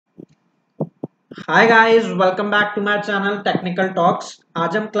Hi guys, welcome back to my channel technical talks.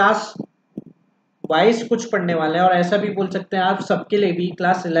 आज हम class wise कुछ पढ़ने वाले हैं और ऐसा भी बोल सकते हैं आप सबके लिए भी।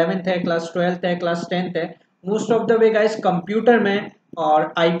 क्लास 11th है, क्लास 12th है, क्लास 10th है। Most of the way guys computer में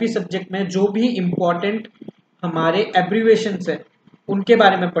और आईपी सब्जेक्ट में जो भी इम्पोर्टेंट हमारे एब्रीवेशंस है उनके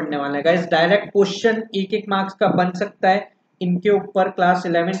बारे में पढ़ने वाले हैं गाइस। डायरेक्ट क्वेश्चन एक एक मार्क्स का बन सकता है इनके ऊपर, क्लास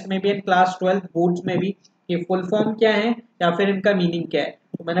 11th में भी एंड क्लास 12th बोर्ड्स में भी। ये फुल फॉर्म क्या है या फिर इनका मीनिंग क्या है,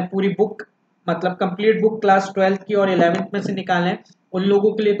 तो मैंने पूरी बुक मतलब कंप्लीट बुक क्लास 12th की और 11th में से निकाले हैं। उन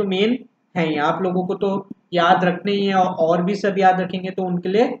लोगों के लिए तो मेन है ही, आप लोगों को तो याद रखने ही है और भी सब याद रखेंगे तो उनके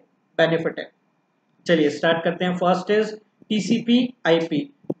लिए बेनिफिट है। चलिए स्टार्ट करते हैं। First is TCP IP,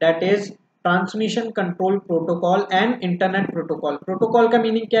 that is transmission control protocol and internet protocol. Protocol का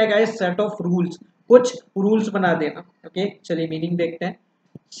मीनिंग क्या है गाइस? सेट ऑफ रूल्स, कुछ रूल्स बना देना। ओके चलिए मीनिंग देखते हैं।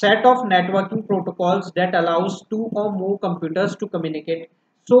 set of networking protocols that allows two or more computers to communicate।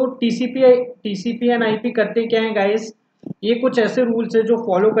 so TCP and IP करते क्या है गाइस? ये कुछ ऐसे रूल्स है जो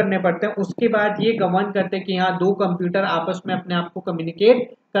फॉलो करने पड़ते हैं, उसके बाद ये गवर्न करते हैं कि यहाँ दो कंप्यूटर आपस में अपने आप को कम्युनिकेट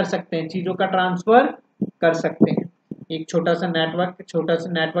कर सकते हैं, चीजों का ट्रांसफर कर सकते हैं। एक छोटा सा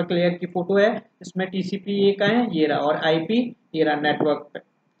नेटवर्क लेयर की फोटो है, इसमें टीसीपी ये का है, ये रहा, और आईपी ये रहा नेटवर्क पे।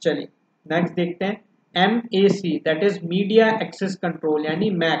 चलिए नेक्स्ट देखते हैं। MAC that is media access control, यानी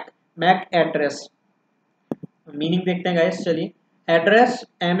मैक एड्रेस। मीनिंग देखते हैं गाइस। चलिए address,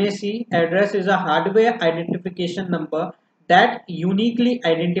 MAC address is a hardware identification number that uniquely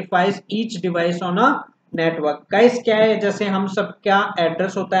identifies each device on a network. Guys क्या है, जैसे हम सब क्या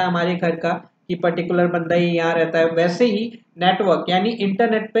एड्रेस होता है हमारे घर का कि पर्टिकुलर बंदा ही यहाँ रहता है, वैसे ही नेटवर्क यानी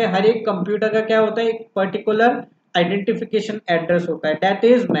इंटरनेट पे हर एक कंप्यूटर का क्या होता है, एक पर्टिकुलर आइडेंटिफिकेशन एड्रेस होता है, दैट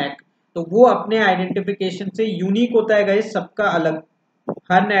इज मैक। तो वो अपने आइडेंटिफिकेशन से यूनिक होता है गाइस, सबका अलग।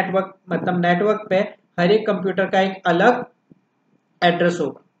 हर नेटवर्क मतलब नेटवर्क पे हर एक कंप्यूटर का एक अलग एड्रेस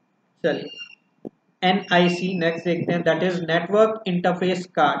होगा। चलिए NIC नेक्स्ट देखते हैं, that is network interface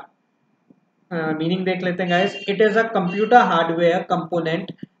card. Meaning देख लेते हैं guys. It is a computer hardware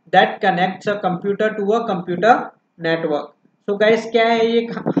component that connects a computer to a computer network. So guys क्या है, ये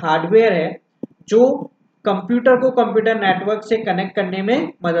एक हार्डवेयर है जो कंप्यूटर को कंप्यूटर नेटवर्क से कनेक्ट करने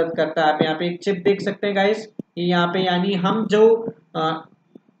में मदद करता है। आप यहाँ पे एक चिप देख सकते हैं गाइस, ये यहाँ पे यानी हम जो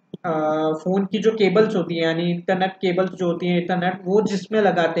फोन की जो केबल्स होती है यानी इंटरनेट केबल्स जो होती है, इंटरनेट वो जिसमें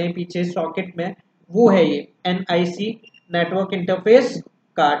लगाते हैं पीछे सॉकेट में, वो है ये NIC नेटवर्क इंटरफेस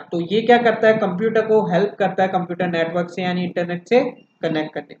कार्ड। तो ये क्या करता है, कंप्यूटर को हेल्प करता है कंप्यूटर नेटवर्क से यानी इंटरनेट से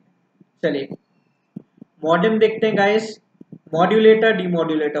कनेक्ट करने में। चलिए मॉडेम देखते हैं guys. Modulator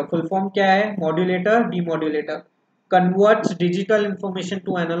demodulator, full form क्या है? Modulator demodulator converts digital information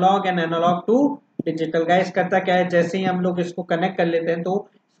to analogue and analogue to digital. Guys करता क्या है, जैसे ही हम लोग इसको कनेक्ट कर लेते हैं तो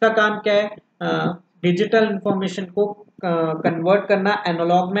इसका काम क्या है, डिजिटल इंफॉर्मेशन को कन्वर्ट करना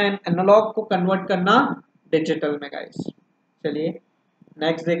एनालॉग में, एनालॉग को कन्वर्ट करना डिजिटल में गाइस। चलिए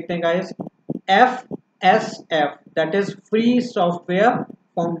नेक्स्ट देखते हैं guys. FSF that is free software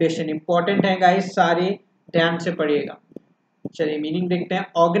foundation, important है गाइस, सारे ध्यान से पढ़िएगा। चलिए मीनिंग देखते हैं।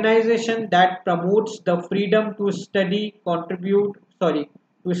 Organisation that promotes the freedom to study contribute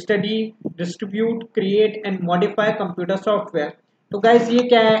to study distribute create and modify computer software. तो गाइस ये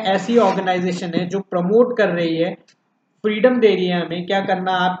क्या है, ऐसी ऑर्गेनाइजेशन है जो प्रमोट कर रही है, फ्रीडम दे रही है हमें क्या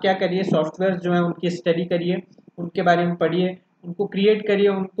करना। आप क्या करिए, सॉफ्टवेयर जो है उनकी स्टडी करिए, उनके बारे में पढ़िए, उनको क्रिएट करिए,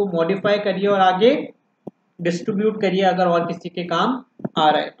 उनको मॉडिफाई करिए और आगे डिस्ट्रीब्यूट करिए अगर और किसी के काम आ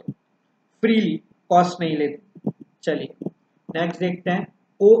रहा है तो, फ्रीली, कॉस्ट नहीं लेते। चलिए नेक्स्ट देखते हैं।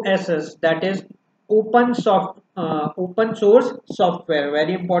 OSS that is open source software,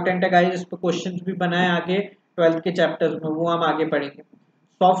 very important है गाइस, इस पर क्वेश्चन भी बनाए आगे 12th के चैप्टर्स में, वो हम आगे पढ़ेंगे।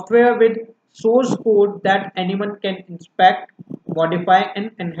 Software with source code that anyone can inspect modify and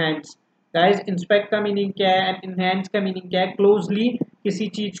enhance. Guys inspect का मीनिंग क्या है एंड एनहांस का मीनिंग क्या है? क्लोजली किसी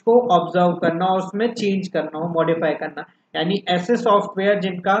चीज को ऑब्जर्व करना और उसमें चेंज करना हो, मॉडिफाई करना, यानी ऐसे सॉफ्टवेयर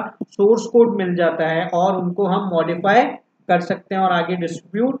जिनका सोर्स कोड मिल जाता है और उनको हम मॉडिफाई कर सकते हैं और आगे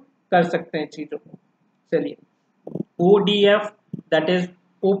डिस्ट्रीब्यूट कर सकते हैं चीजों को। चलिए ODF that is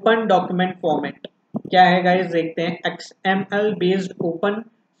open document format क्या है गाइस देखते हैं। XML based open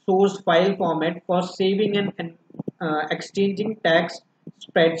source file format for saving and exchanging text,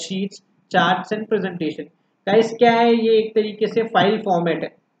 spreadsheets, charts and presentation. Guys क्या है, ये एक तरीके से फाइल फॉर्मेट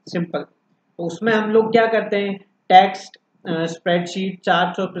है, सिंपल। तो उसमें हम लोग क्या करते हैं, टेक्स्ट, स्प्रेडशीट,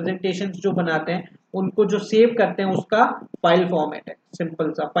 चार्ट्स और प्रेजेंटेशंस जो बनाते हैं उनको जो सेव करते हैं उसका फाइल फॉर्मेट है,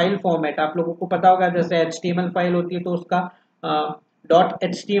 सिंपल सा फाइल फॉर्मेट। आप लोगों को पता होगा जैसे HTML फाइल होती है तो उसका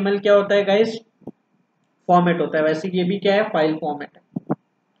 .html क्या होता है गाइस, फॉर्मेट होता है, वैसे ये भी क्या है, फाइल फॉर्मेट है।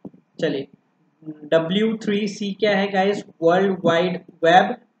 चलिए W3C क्या है guys, world wide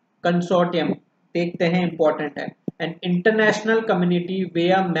web consortium. देखते हैं, इंपॉर्टेंट है। An international community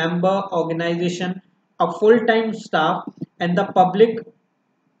where member organisation, a full time staff and the public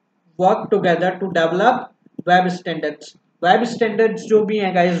work together to develop web standards. Web standards जो भी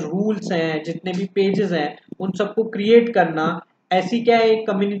हैं गाइस, रूल्स हैं, जितने भी पेजेस हैं, उन सबको क्रिएट करना। ऐसी क्या है, एक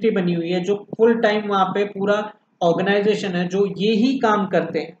कम्युनिटी बनी हुई है जो फुल टाइम वहां पे पूरा ऑर्गेनाइजेशन है जो ये ही काम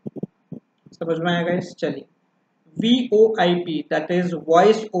करते हैं। समझ में आया गाइस? चलिए, VoIP that is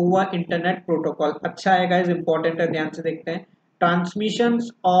voice over internet protocol. अच्छा है गाइस, इंपॉर्टेंट है, ध्यान से देखते हैं। Transmissions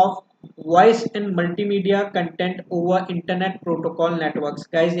of voice and multimedia content over internet protocol networks.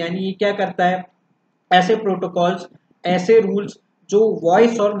 Guys यानी ये क्या करता है, ऐसे प्रोटोकॉल्स, ऐसे रूल्स जो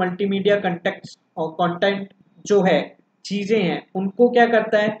वॉइस और मल्टीमीडिया कंटेक्ट और कंटेंट जो है, चीजें हैं, उनको क्या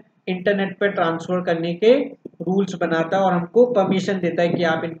करता है, इंटरनेट पे ट्रांसफर करने के रूल्स बनाता है और हमको परमिशन देता है कि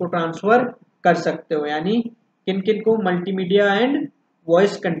आप इनको ट्रांसफर कर सकते हो, यानी किन किन को, मल्टीमीडिया एंड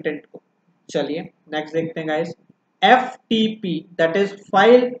वॉइस कंटेंट को। चलिए नेक्स्ट देखते हैं guys. FTP that is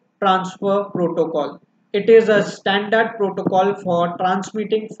file transfer protocol. It is a standard protocol for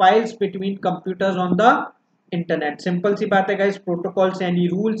transmitting files between computers on the internet। Simple सी बात है गाइस, प्रोटोकॉल्स यानी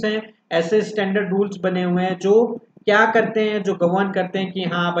रूल्स हैं, ऐसे स्टैंडर्ड रूल्स बने हुए हैं जो क्या करते हैं, जो गवर्न करते हैं कि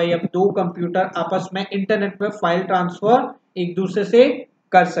हाँ भाई अब दो कंप्यूटर आपस में इंटरनेट पे फाइल ट्रांसफर एक दूसरे से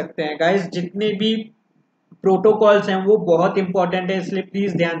कर सकते हैं। गाइस जितने भी प्रोटोकॉल्स हैं वो बहुत इंपॉर्टेंट है, इसलिए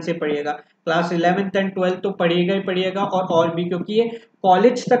प्लीज ध्यान से पढ़िएगा। क्लास 11th एंड 12th तो पढ़िएगा ही पढ़िएगा, और भी, क्योंकि ये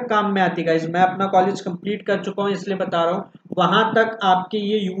कॉलेज तक काम में आती है। गाइस मैं अपना कॉलेज कंप्लीट कर चुका हूँ, इसलिए बता रहा हूँ, वहां तक आपके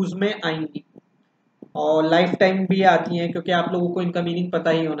ये यूज में आएंगी और लाइफ टाइम भी आती हैं, क्योंकि आप लोगों को इनका मीनिंग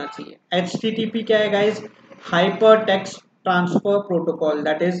पता ही होना चाहिए। HTTP क्या है guys? Hyper text transfer protocol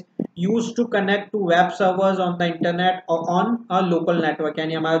that is use to connect to web servers on the internet और ऑन अ लोकल नेटवर्क।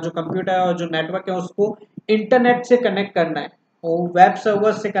 यानी हमारा जो कंप्यूटर है और जो नेटवर्क है उसको इंटरनेट से कनेक्ट करना है और वेब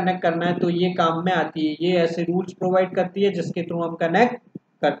सर्वर से कनेक्ट करना है, तो ये काम में आती है। ये ऐसे रूल्स प्रोवाइड करती है जिसके थ्रू हम कनेक्ट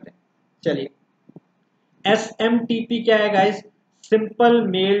करते हैं। चलिए, SMTP क्या है guys? Simple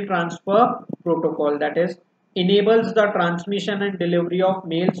mail transfer protocol that is enables the transmission and delivery of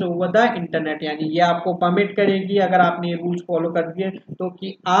males over the internet. यानी ये आपको परमिट करेगी, अगर आपने ये रूल्स फॉलो कर दिए तो,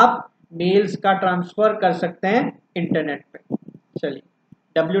 कि आप मेल्स का ट्रांसफर कर सकते हैं इंटरनेट पे। चलिए,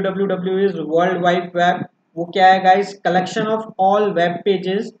 www is world wide web. वो क्या है guys? Collection of all web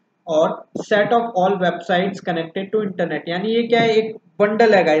pages और set of all websites connected to internet. यानी ये क्या है, एक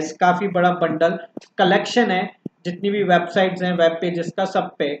बंडल है गाइस, काफी बड़ा बंडल, कलेक्शन है जितनी भी वेबसाइट्स हैं, वेब पेजेस का, सब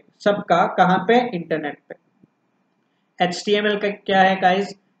पे, सबका कहाँ पे, इंटरनेट पे। HTML का क्या है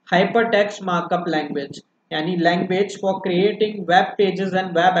guys? Hyper text markup language, यानी language for creating web pages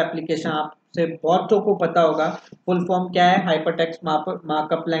and web application. आपसे बहुतों को पता होगा फुल फॉर्म क्या है, हाइपर टेक्स्ट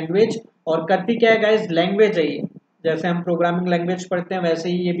मार्कअप लैंग्वेज। और करती क्या है गाइस? लैंग्वेज है ये, जैसे हम प्रोग्रामिंग लैंग्वेज पढ़ते हैं वैसे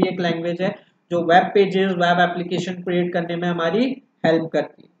ही ये भी एक लैंग्वेज है जो web pages, web application create करने में हमारी हेल्प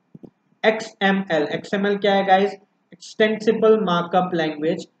करती है। XML क्या है guys? Extensible markup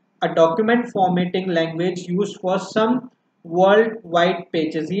language, a document formatting language used for some world wide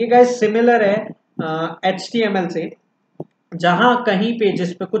pages. ये गाइस सिमिलर है HTML से, जहां कहीं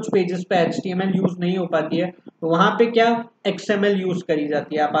पेजेस पे, कुछ पेजेस पे HTML यूज नहीं हो पाती है, तो वहां पे क्या, XML यूज करी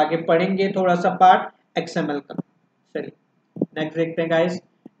जाती है। आप आगे पढ़ेंगे थोड़ा सा पार्ट XML का। चलिए नेक्स्ट देखते हैं गाइस।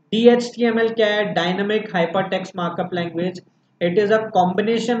 DHTML क्या है? Dynamic hyper text markup language. It is a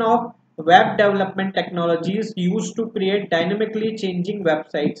combination of web development technologies used to create dynamically changing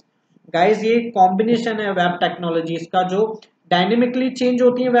websites. Guys ये कॉम्बिनेशन है वेब टेक्नोलॉजीज का जो डायनेमिकली चेंज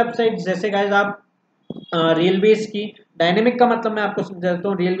होती है वेबसाइट। जैसे गाइस आप रेलवेज की, डायनेमिक का मतलब मैं आपको समझाता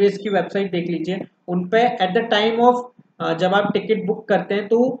हूँ, रेलवेज की वेबसाइट देख लीजिए, उन पे एट द टाइम ऑफ जब आप टिकट बुक करते हैं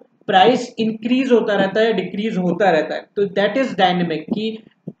तो प्राइस इंक्रीज होता रहता है, डिक्रीज होता रहता है, तो दैट इज डायनेमिक, कि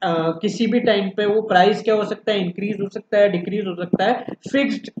किसी भी टाइम पे वो प्राइस क्या हो सकता है, इंक्रीज हो सकता है, डिक्रीज हो सकता है,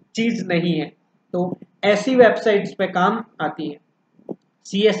 फिक्स्ड चीज नहीं है। तो ऐसी वेबसाइट्स पे काम आती है।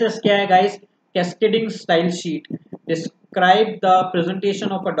 CSS क्या है guys? Cascading style sheet, describe the presentation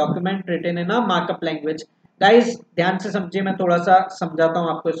of a document written in a markup language. Guys ध्यान से समझिए, मैं थोड़ा सा समझाता हूँ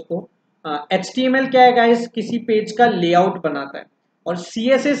आपको इसको। HTML क्या है गाइस? किसी पेज का लेआउट बनाता है, और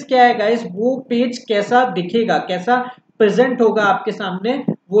CSS क्या है गाइस? वो पेज कैसा दिखेगा, कैसा प्रेजेंट होगा आपके सामने,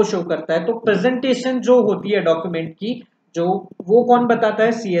 वो शो करता है। तो प्रेजेंटेशन जो होती है डॉक्यूमेंट की, जो वो कौन बताता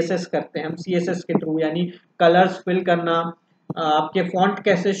है? CSS करते हैं हम, CSS के थ्रू, यानी कलर्स फिल करना, आपके फॉन्ट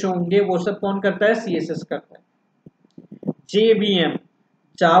कैसे शो होंगे, वो सब कौन करता है? CSS करता है। JVM,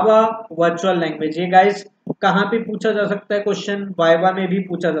 Java virtual language. ये गाइस कहाँ पे पूछा जा सकता है क्वेश्चन? वाइवा में भी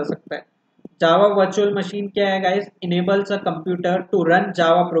पूछा जा सकता है। जावा वर्चुअल मशीन क्या है guys? Enables a computer to run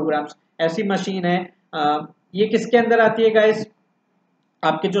Java programmes. ऐसी मशीन है, ये किसके अंदर आती है गाइस?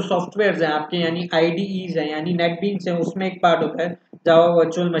 आपके जो सॉफ्टवेयर हैं आपके यानी आईडीईज हैं यानी नेटबीन्स हैं, उसमें एक पार्ट होता है जावा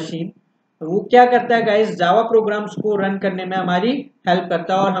वर्चुअल मशीन। वो क्या करता है गाइस, जावा प्रोग्राम्स को रन करने में हमारी हेल्प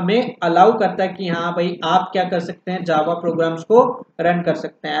करता है और हमें अलाउ करता है कि हाँ भाई आप क्या कर सकते हैं, जावा प्रोग्राम्स को रन कर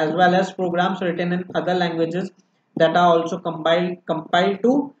सकते हैं, as well as programmes written in other languages that are also compile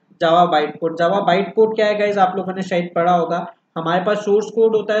to Java byte code. Java byte code क्या है गाइस, आप लोगों ने शायद पढ़ा होगा। हमारे पास सोर्स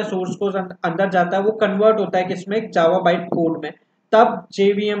कोड होता है, सोर्स कोड अंदर जाता है, वो कन्वर्ट होता है किसमें, जावा बाइट कोड में, तब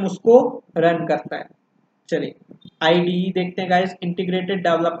जेवीएम उसको रन करता है। चलिए आईडीई देखते हैं guys, integrated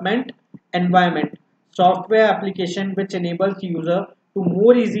development environment software application which enables user to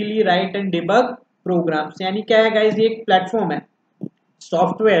more easily right and debug programmes. यानी क्या है गाइस, ये एक प्लेटफॉर्म है,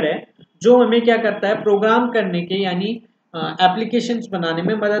 सॉफ्टवेयर है जो हमें क्या करता है, प्रोग्राम करने के यानी एप्लीकेशंस बनाने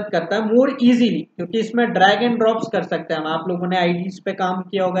में मदद करता है मोर इजीली, क्योंकि इसमें ड्रैग एंड ड्रॉप्स कर सकते हैं हम। आप लोगों ने आईडीज पे काम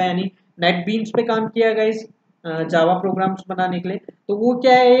किया होगा यानी नेटबीन्स पे काम किया गाइस जावा प्रोग्राम्स बनाने के लिए। तो वो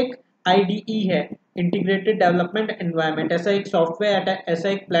क्या है, एक आईडीई है, इंटीग्रेटेड डेवलपमेंट एनवायरनमेंट, ऐसा एक सॉफ्टवेयर है, ऐसा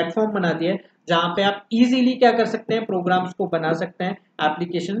एक प्लेटफॉर्म बना दिया है जहाँ पे आप इजीली क्या कर सकते हैं, प्रोग्राम्स को बना सकते हैं,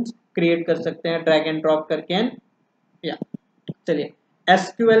 एप्लीकेशंस क्रिएट कर सकते हैं ड्रैग एंड ड्रॉप करके एंड या। चलिए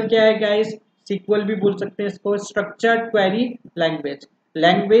एसक्यूएल क्या है गाइस, सीक्वल भी बोल सकते हैं इसको, structured query language,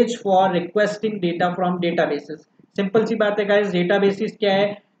 language for requesting data from databases. Simple सी बात है गाइस, डेटाबेसेस क्या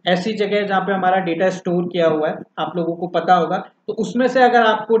है, ऐसी जगह है जहाँ पे हमारा डेटा स्टोर किया हुआ है, आप लोगों को पता होगा। तो उसमें से अगर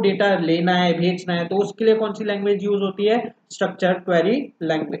आपको डेटा लेना है, भेजना है, तो उसके लिए कौन सी लैंग्वेज यूज होती है, स्ट्रक्चर्ड क्वेरी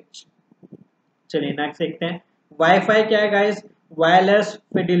लैंग्वेज। चलिए नेक्स्ट देखते हैं, वाईफाई क्या है guys, wireless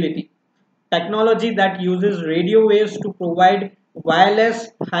fidelity technology that uses radio waves to provide wireless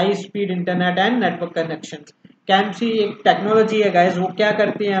high speed internet and network connections। कैमसी एक टेक्नोलॉजी है गाइस, वो क्या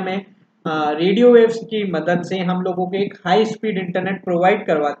करती है, हमें रेडियो वेव्स की मदद से हम लोगों को एक हाई स्पीड इंटरनेट प्रोवाइड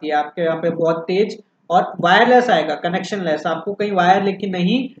करवाती है, आपके यहाँ पे बहुत तेज और वायरलेस आएगा, कनेक्शन लेस, आपको कहीं वायर लेके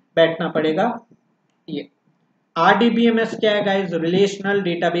नहीं बैठना पड़ेगा। ये RDBMS क्या है guys, relational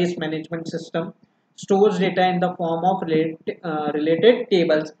database management system, stores data in the form of related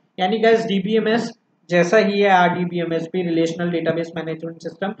tables. यानी गाइस डीबीएमएस जैसा ही है RDBMS भी, रिलेशनल डेटाबेस मैनेजमेंट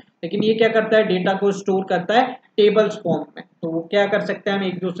सिस्टम, लेकिन ये क्या करता है, डेटा को स्टोर करता है टेबल्स फॉर्म में। तो वो क्या कर सकते हैं, हम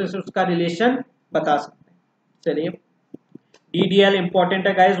एक दूसरे से उसका रिलेशन बता सकते हैं। चलिए डीडीएल इंपॉर्टेंट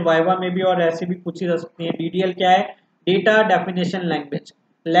है गाइस, वाइवा में भी और ऐसे भी पूछी जा सकती है। डीडीएल क्या है, data definition language,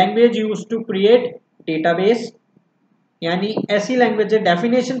 language use to create database, यानी ऐसी लैंग्वेज है,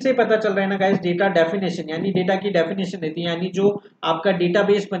 डेफिनेशन से पता चल रहा है ना गाइस, डेटा डेफिनेशन यानी डेटा की डेफिनेशन देती है, यानी जो आपका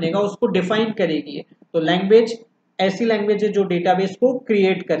डेटाबेस बनेगा उसको डिफाइन करेगी। तो लैंग्वेज ऐसी लैंग्वेज है जो डेटाबेस को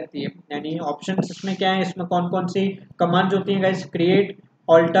क्रिएट करती है। यानी ऑप्शंस इसमें क्या है, इसमें कौन कौन सी कमांड होती है guys, create,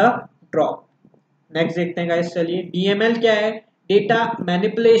 alter, drop. Next देखते हैं गाइस, चलिए डीएमएल क्या है, डेटा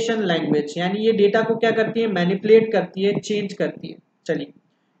मैनिपुलेशन लैंग्वेज, यानी ये डेटा को क्या करती है, मैनिपुलेट करती है, चेंज करती है। चलिए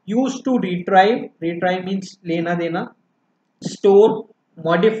use to retrieve, retrieve means लेना देना, store,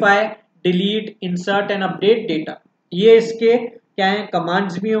 modify, delete, insert and update data. ये इसके क्या है,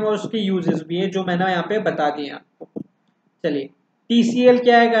 कमांड्स भी हैं और उसके यूजेस भी हैं जो मैंने यहाँ पे बता दिए आपको। चलिए टीसीएल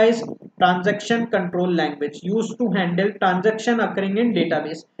क्या है guys, transaction control language, use to handle transaction occurring in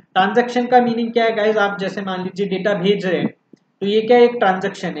database. Transaction का मीनिंग क्या है गाइस, आप जैसे मान लीजिए डेटा भेज रहे हैं, तो ये क्या एक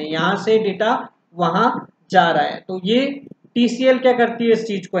ट्रांजैक्शन है, यहाँ से डेटा वहां जा रहा है, तो ये टीसीएल क्या करती है, इस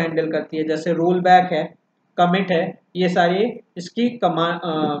चीज को हैंडल करती है। जैसे रोल बैक है, कमिट है, ये सारे इसकी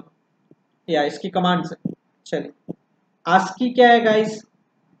कमांड या इसकी कमांड्स है। चलिए आस्की क्या है guys,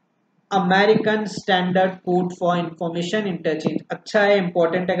 American standard code for information interchange. अच्छा है,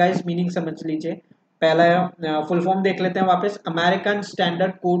 इंपॉर्टेंट है गाइस, मीनिंग समझ लीजिए। पहला फुल फॉर्म देख लेते हैं वापस, American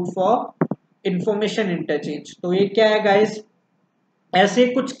standard code for information interchange. तो ये क्या है गाइस, ऐसे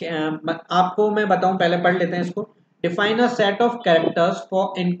कुछ आपको मैं बताऊं, पहले पढ़ लेते हैं इसको। Define a set of characters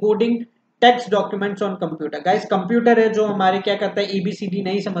for encoding text documents on computer. Guys computer है जो हमारे क्या करता है, एबीसीडी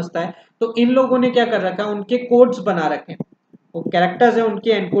नहीं समझता है, तो इन लोगों ने क्या कर रखा है, उनके कोड्स बना रखे हैं, वो कैरेक्टर्स है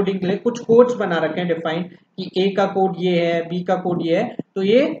उनके एनकोडिंग के लिए कुछ कोड्स बना रखे हैं डिफाइन, कि ए का कोड ये है, बी का कोड ये है, तो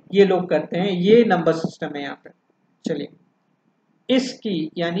ये लोग करते हैं, ये नंबर सिस्टम है यहाँ पे। चलिए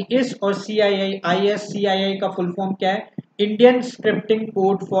इसकी यानी इस और CII ISCII का फुल फॉर्म क्या है, Indian scripting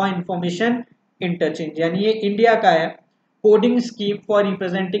code for information interchange, यानी ये इंडिया का है, coding scheme for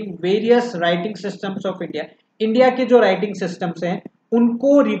representing various writing systems of India. India के जो राइटिंग सिस्टम्स हैं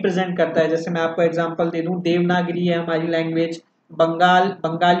उनको रिप्रेजेंट करता है। जैसे मैं आपको एग्जांपल दे दूं, देवनागरी है हमारी लैंग्वेज,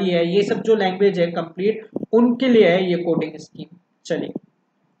 बंगाली है, ये सब जो लैंग्वेज है कंप्लीट उनके लिए है ये कोडिंग स्कीम। चलिए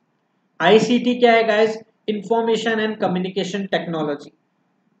आईसीटी क्या है guys, information and communication technology,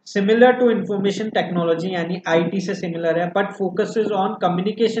 similar to information technology यानी आईटी से सिमिलर है, but focuses on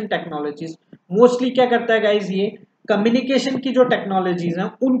communication technologies. Mostly क्या करता है गाइज, ये कम्युनिकेशन की जो टेक्नोलॉजीज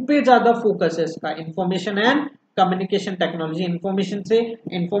हैं उन पे ज्यादा फोकस है इसका, information and communication technology.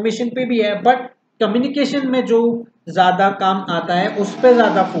 Information पे भी है, बट कम्युनिकेशन में जो ज्यादा काम आता है उस पे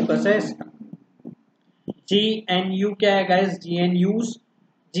ज्यादा फोकस है इसका। GNU क्या है guys?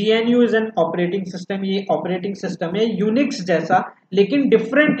 GNU is an operating system. ये ऑपरेटिंग सिस्टम है यूनिक्स जैसा, लेकिन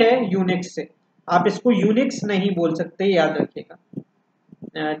डिफरेंट है यूनिक्स से। आप इसको यूनिक्स नहीं बोल सकते, याद रखिएगा।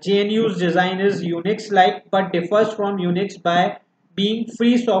 GNU's design is Unix-like but differs from Unix by being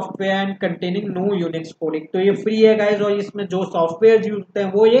free software and containing no Unix coding। तो ये फ्री है गाइस, और इसमें जो सॉफ्टवेयर यूज होते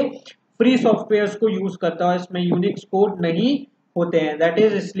हैं वो ये फ्री सॉफ्टवेयर्स को यूज करता है, इसमें यूनिक्स कोड नहीं होते हैं। दैट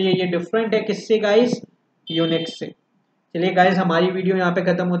इज, इसलिए ये डिफरेंट है किससे गाइस? यूनिक्स से। चलिए गाइस, हमारी वीडियो यहाँ पे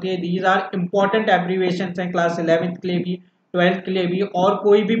खत्म होती है। दीज आर इंपॉर्टेंट एब्रीविएशंस हैं क्लास 11th के लिए भी, 12th के लिए भी, और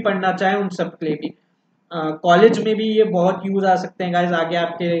कोई भी पढ़ना चाहे उन सब के लिए भी। कॉलेज में भी ये बहुत यूज आ सकते हैं गाइस, आगे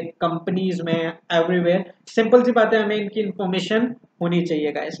आपके कंपनीज में, एवरीवेयर। सिंपल सी बात है, हमें इनकी इंफॉर्मेशन होनी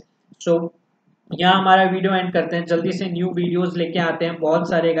चाहिए गाइस। सो यहाँ हमारा वीडियो एंड करते हैं, जल्दी से न्यू वीडियोस लेके आते हैं बहुत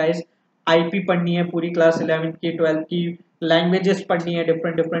सारे गाइस। आईपी पढ़नी है पूरी क्लास 11th की, 12th की, लैंग्वेजेस पढ़नी है,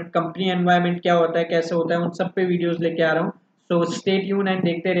 डिफरेंट डिफरेंट कंपनी एनवायरनमेंट क्या होता है, कैसे होता है, उन सब पे वीडियोस लेके आ रहा हूँ। सो स्टे ट्यून एंड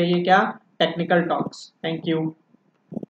देखते रहिए क्या टेक्निकल टॉक्स। Thank you.